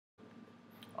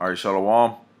Alright,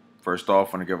 Shalom. First off,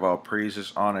 I want to give all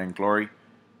praises, honor, and glory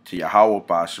to Yahweh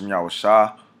by Hashem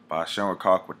Yahushua, by Hashem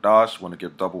Rakak Wadash. Want to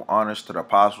give double honors to the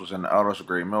apostles and the elders of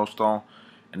Great Millstone.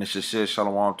 And it's just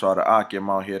Shalom to all the Akim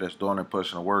out here that's doing and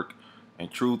pushing the work in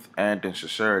truth and in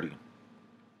sincerity.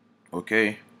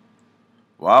 Okay?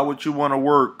 Why would you want to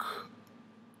work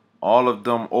all of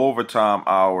them overtime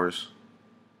hours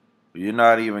but you're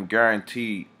not even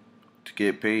guaranteed to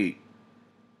get paid?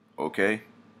 Okay?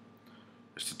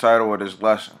 It's the title of this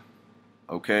lesson,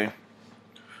 okay?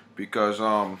 Because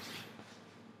so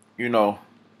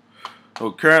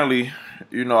currently,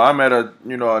 I'm at a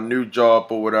a new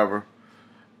job or whatever,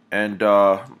 and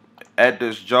at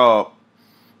this job,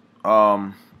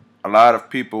 a lot of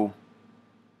people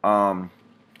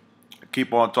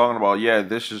keep on talking about, yeah,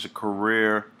 this is a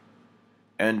career,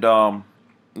 and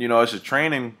it's a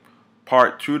training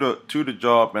part to the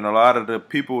job, and a lot of the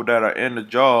people that are in the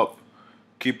job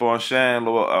keep on saying,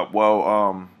 I'm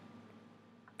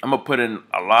gonna put in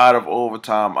a lot of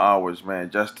overtime hours,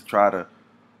 man, just to try to,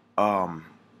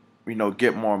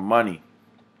 get more money.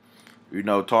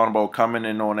 Talking about coming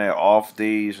in on their off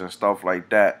days and stuff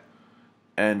like that,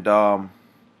 and that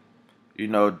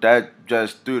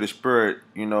just through the spirit,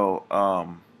 people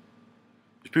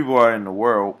are in the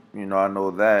world, I know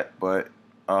that, but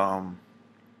from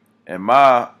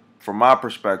my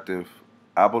perspective,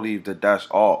 I believe that that's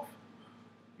off.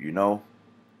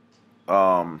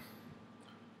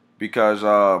 Because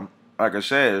like I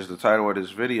said, as the title of this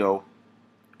video,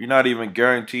 you're not even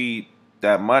guaranteed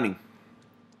that money.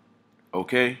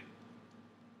 Okay?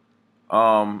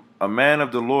 A man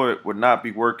of the Lord would not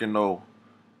be working no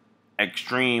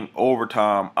extreme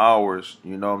overtime hours.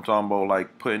 I'm talking about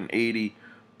like putting 80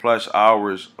 plus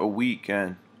hours a week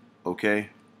in. Okay?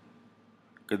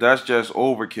 Because that's just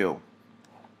overkill.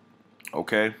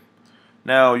 Okay?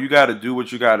 Now, you got to do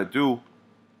what you got to do,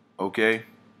 okay?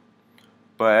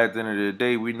 But at the end of the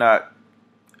day, we not,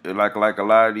 like a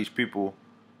lot of these people,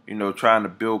 trying to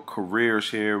build careers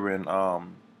here and,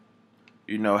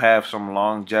 have some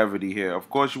longevity here. Of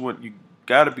course, you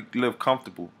got to live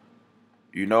comfortable,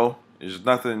 There's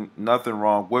nothing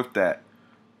wrong with that.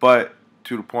 But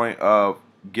to the point of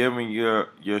giving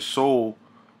your soul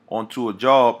onto a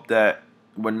job that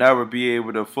will never be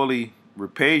able to fully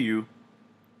repay you,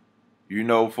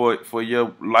 for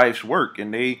your life's work,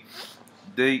 and they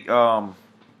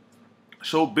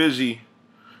so busy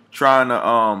trying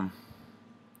to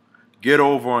get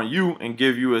over on you and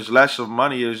give you as less of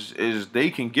money as they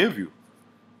can give you,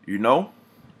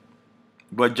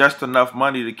 but just enough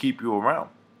money to keep you around.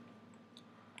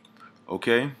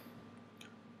 Okay.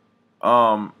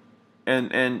 And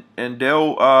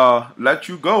they'll let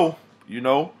you go,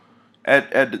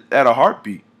 at a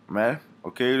heartbeat, man.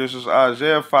 Okay, this is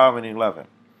Isaiah 5:11.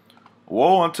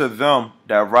 Woe unto them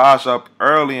that rise up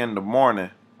early in the morning,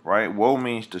 right? Woe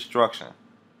means destruction.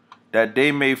 That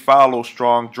they may follow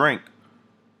strong drink.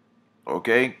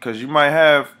 Okay? Because you might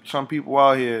have some people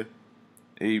out here,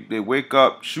 they wake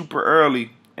up super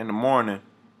early in the morning,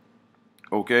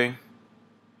 okay?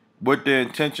 With the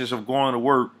intentions of going to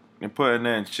work and putting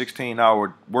in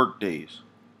 16-hour work days.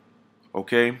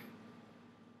 Okay?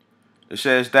 It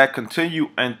says that continue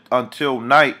until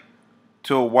night,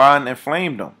 till wine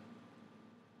inflame them.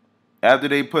 After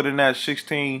they put in that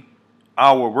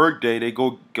 16-hour workday, they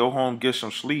go home, get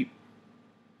some sleep,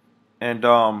 and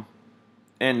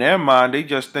in their mind, they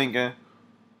just thinking,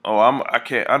 oh, I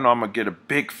know I'm gonna get a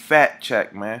big fat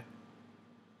check, man.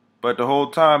 But the whole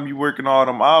time you working all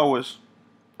them hours,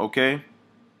 okay,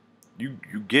 you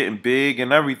getting big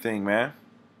and everything, man.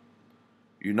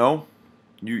 You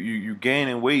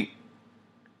gaining weight.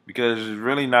 Because it's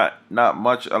really not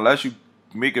much, unless you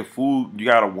making food. You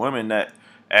got a woman that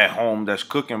at home that's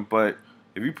cooking. But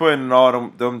if you put in all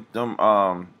them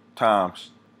times,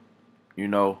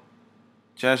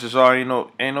 chances are ain't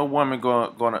no woman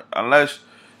gonna unless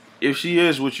if she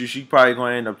is with you, she probably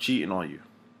gonna end up cheating on you,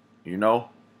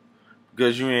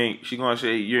 because she gonna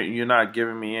say you're not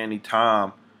giving me any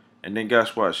time, and then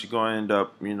guess what? She gonna end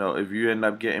up if you end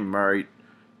up getting married.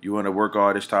 You want to work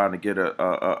all this time to get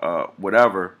a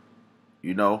whatever,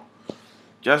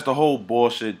 just the whole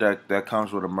bullshit that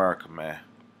comes with America, man.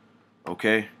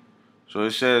 Okay, so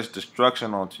it says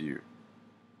destruction onto you.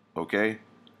 Okay,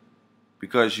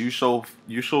 because you're so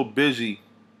busy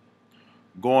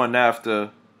going after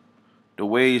the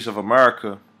ways of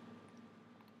America.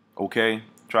 Okay,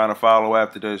 trying to follow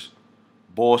after this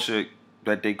bullshit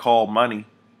that they call money.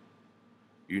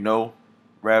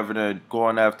 Rather than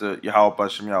going after Yahweh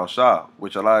Bashem Yahushua,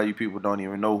 which a lot of you people don't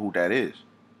even know who that is.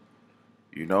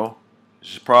 This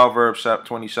is Proverbs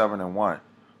 27:1.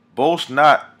 Boast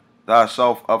not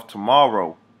thyself of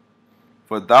tomorrow,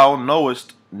 for thou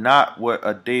knowest not what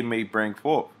a day may bring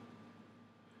forth.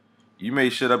 You may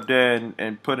sit up there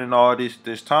and put in all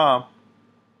this time,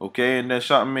 okay, and then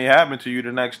something may happen to you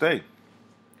the next day.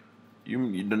 The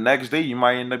next day you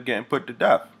might end up getting put to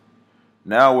death.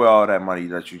 Now where all that money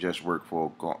that you just worked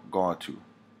for gone to?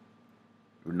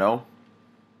 You know?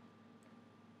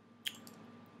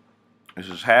 This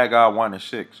is Haggai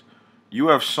 1:6. You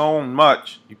have sown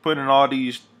much. You put in all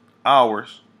these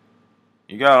hours.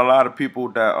 You got a lot of people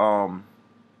that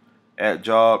at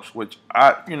jobs, which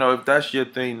if that's your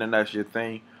thing, then that's your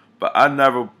thing. But I've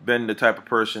never been the type of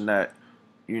person that,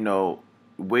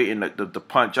 waiting to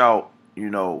punch out,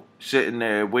 sitting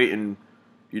there waiting,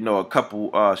 a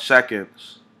couple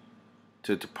seconds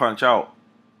to punch out,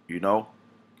 because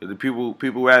the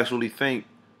people actually think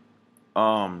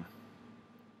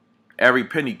every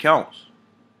penny counts.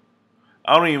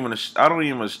 I don't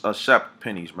even accept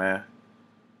pennies, man.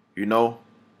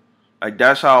 Like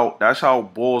that's how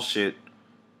bullshit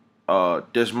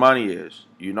this money is.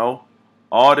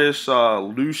 All this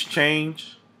loose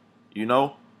change, you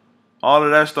know, all of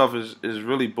that stuff is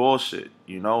really bullshit.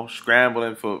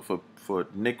 Scrambling for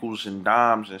nickels and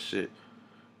dimes and shit.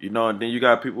 And then you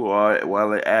got people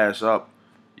while it adds up.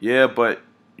 Yeah, but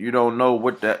you don't know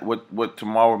what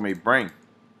tomorrow may bring.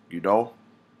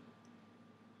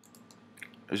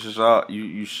 It's just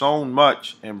you sown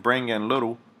much and bring in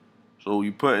little. So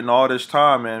you putting all this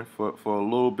time in for a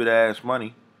little bit of ass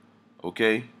money.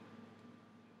 Okay.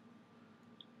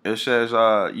 It says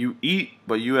you eat,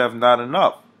 but you have not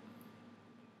enough.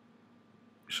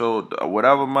 So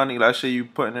whatever money, let's say you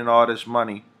putting in all this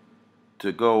money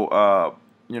to go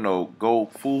go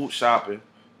food shopping,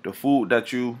 the food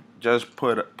that you just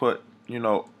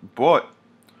bought,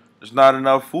 it's not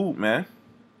enough food, man.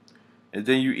 And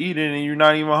then you eat it and you're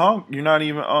not even hungry.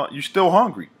 You're still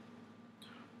hungry.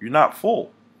 You're not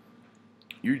full.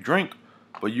 You drink,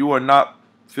 but you are not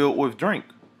filled with drink.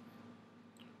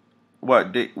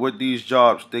 What these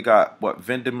jobs, they got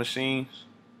vending machines,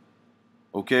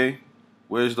 okay?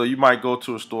 Whereas though you might go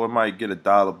to a store, might get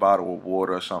 $1 bottle of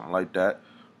water or something like that,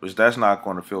 which that's not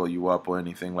going to fill you up or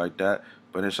anything like that.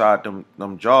 But inside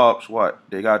them jobs,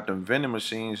 they got them vending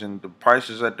machines, and the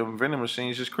prices at them vending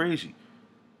machines is crazy.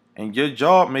 And your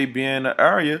job may be in an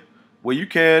area where you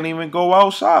can't even go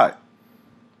outside.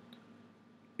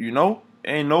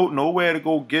 Ain't nowhere to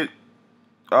go get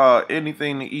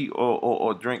anything to eat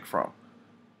or drink from.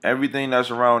 Everything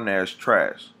that's around there is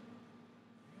trash.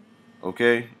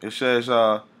 Okay? It says,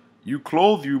 you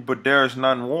clothe you, but there is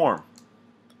none warm.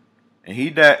 And he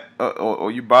that,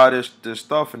 or you buy this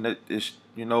stuff, and it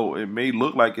may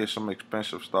look like it's some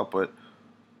expensive stuff, but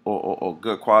or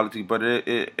good quality, but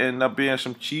it end up being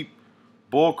some cheap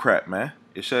bull crap, man.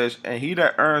 It says, and he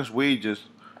that earns wages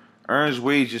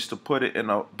to put it in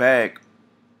a bag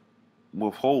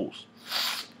with holes.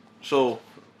 So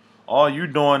all you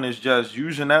doing is just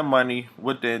using that money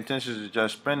with the intentions of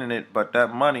just spending it, but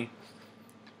that money,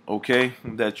 okay,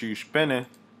 that you spending,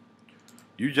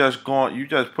 you just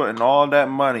putting all that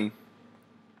money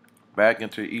back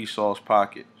into Esau's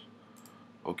pockets.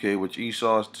 Okay, which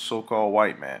Esau is the so-called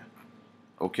white man.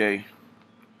 Okay.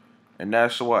 And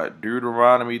that's what?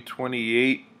 Deuteronomy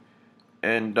 28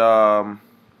 and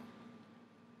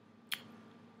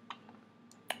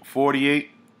 48.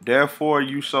 Therefore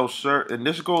you shall serve, and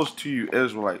this goes to you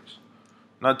Israelites.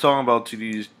 I'm not talking about to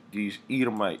these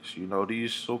Edomites,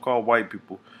 these so-called white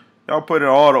people. Y'all put in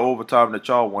all the overtime that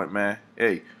y'all want, man.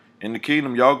 Hey, in the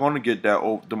kingdom, y'all gonna get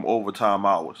them overtime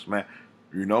hours, man.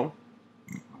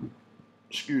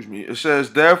 Excuse me. It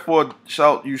says, therefore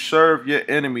shalt you serve your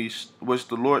enemies, which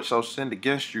the Lord shall send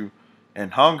against you,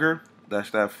 and hunger,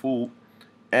 that's that food,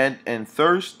 and in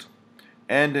thirst,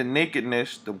 and in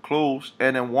nakedness, them clothes,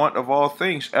 and in want of all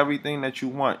things, everything that you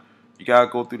want. You gotta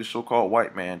go through the so-called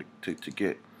white man to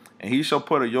get. And he shall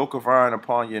put a yoke of iron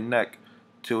upon your neck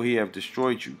till he have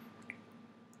destroyed you.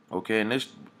 Okay, and this,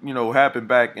 happened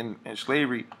back in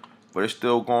slavery, but it's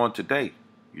still going today.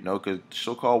 Because the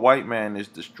so-called white man is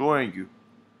destroying you.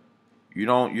 You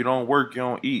don't work, you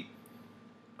don't eat.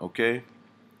 Okay?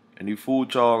 And he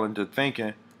fooled y'all into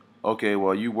thinking, okay,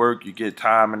 well, you work, you get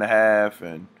time and a half,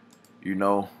 and you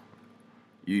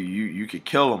could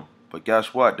kill them. But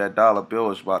guess what? That dollar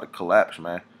bill is about to collapse,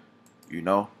 man.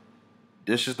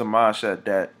 This is the mindset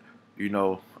that,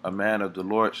 a man of the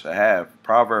Lord should have.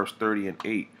 Proverbs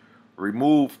 30:8.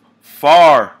 Remove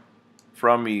far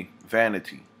from me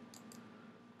vanity.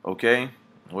 Okay?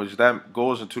 Which that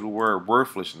goes into the word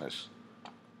worthlessness.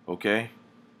 Okay?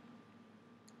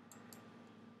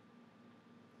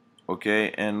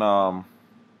 Okay, and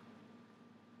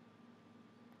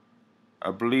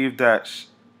I believe that's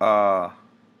Sabah,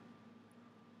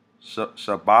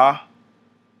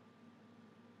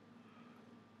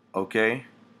 okay,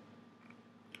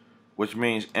 which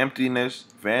means emptiness,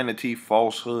 vanity,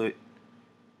 falsehood,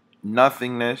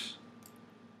 nothingness,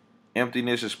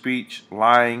 emptiness of speech,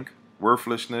 lying,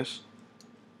 worthlessness,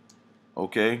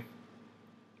 okay.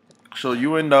 So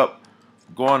you end up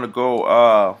going to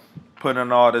go put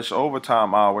in all this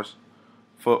overtime hours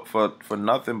for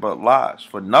nothing but lies,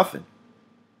 for nothing,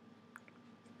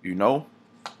 you know,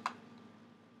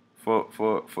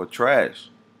 for trash,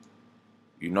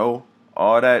 you know,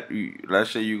 all that.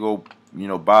 Let's say you go,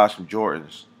 buy some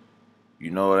Jordans,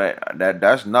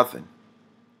 that's nothing,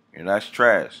 that's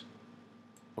trash,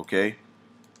 okay.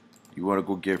 You want to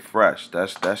go get fresh.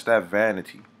 That's that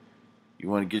vanity. You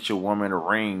want to get your woman a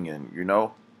ring, and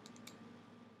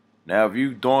now if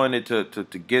you doing it to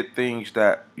get things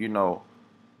that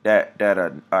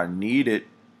that are needed,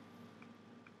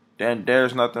 then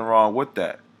there's nothing wrong with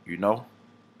that.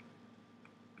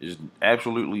 There's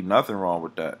absolutely nothing wrong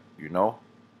with that.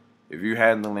 If you're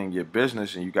handling your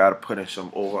business and you got to put in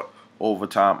some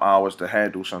overtime hours to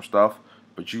handle some stuff,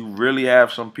 but you really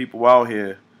have some people out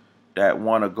here that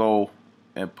want to go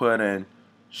and put in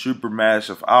super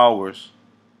massive hours,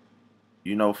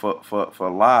 for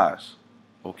lies.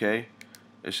 Okay?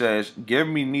 It says, "Give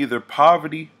me neither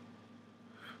poverty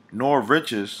nor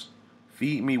riches.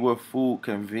 Feed me with food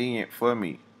convenient for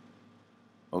me."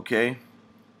 Okay?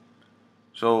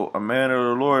 So a man of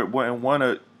the Lord wouldn't want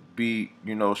to be,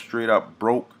 straight up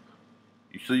broke.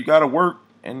 So you got to work,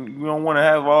 and you don't want to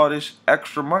have all this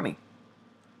extra money.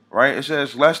 Right? It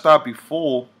says, "Lest I be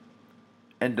full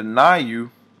and deny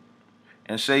you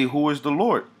and say, who is the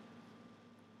Lord?"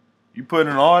 You put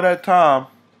in all that time,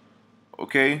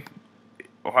 okay,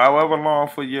 however long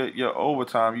for your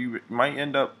overtime, you might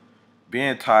end up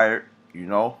being tired,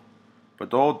 But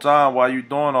the whole time while you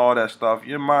doing all that stuff,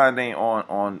 your mind ain't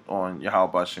on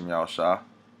Yahweh Shem Yahushua.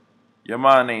 Your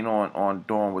mind ain't on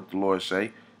doing what the Lord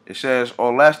say. It says,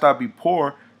 "Or lest I be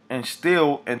poor and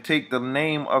steal and take the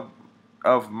name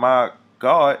of my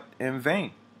God in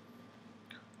vain."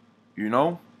 You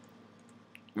know?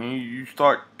 You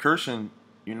start cursing,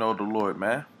 the Lord,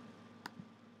 man.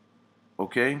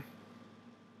 Okay?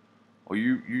 Or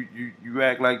you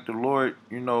act like the Lord,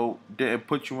 didn't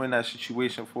put you in that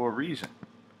situation for a reason.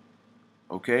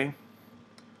 Okay?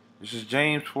 This is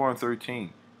James 4 and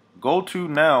 13. "Go to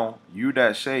now, you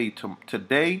that say,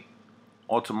 today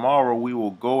or tomorrow we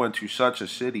will go into such a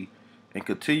city and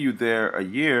continue there a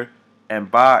year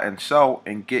and buy and sell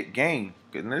and get gain."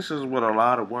 And this is what a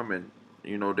lot of women,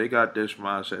 they got this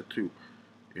mindset too.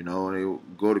 They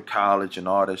go to college and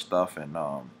all this stuff, and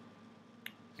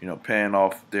paying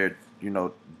off their,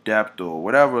 debt or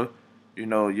whatever,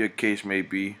 your case may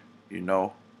be,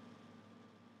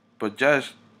 But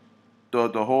just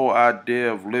the whole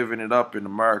idea of living it up in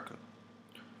America.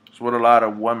 It's what a lot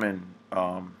of women,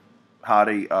 how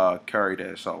they carry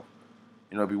that. So,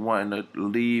 be wanting to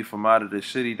leave from out of the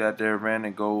city that they're in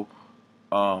and go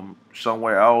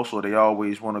somewhere else, or they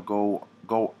always want to go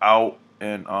out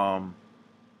and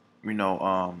you know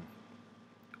um,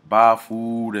 buy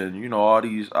food and all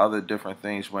these other different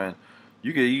things when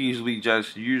you could easily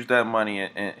just use that money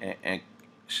and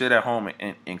sit at home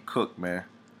and cook, man.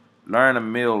 Learn a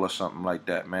meal or something like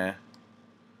that, man.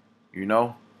 You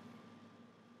know,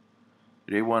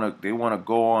 they wanna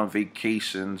go on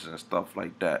vacations and stuff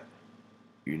like that.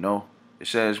 It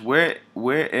says,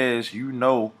 whereas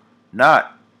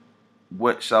not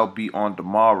what shall be on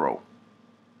tomorrow.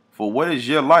 For what is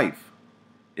your life?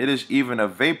 It is even a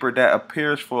vapor that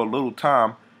appears for a little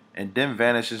time and then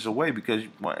vanishes away, because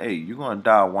well, hey, you're gonna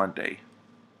die one day.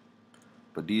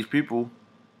 But these people,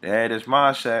 they had this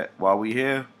mindset while we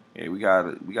here. Hey, we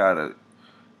gotta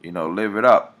live it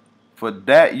up. For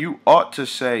that you ought to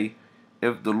say,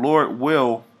 if the Lord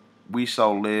will, we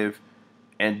shall live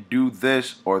and do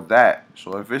this or that.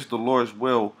 So if it's the Lord's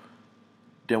will,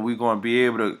 then we're gonna be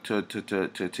able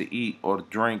to eat or to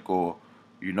drink or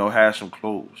have some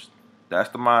clothes. That's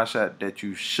the mindset that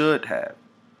you should have.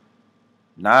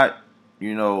 Not,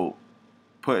 you know,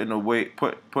 putting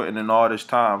in all this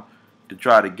time to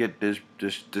try to get this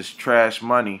trash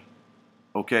money,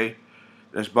 okay?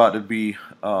 That's about to be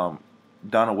done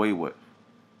away with.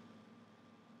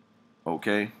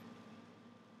 Okay?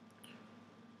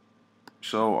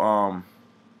 So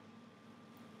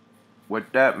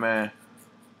with that, man,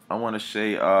 I wanna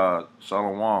say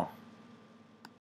Shalom.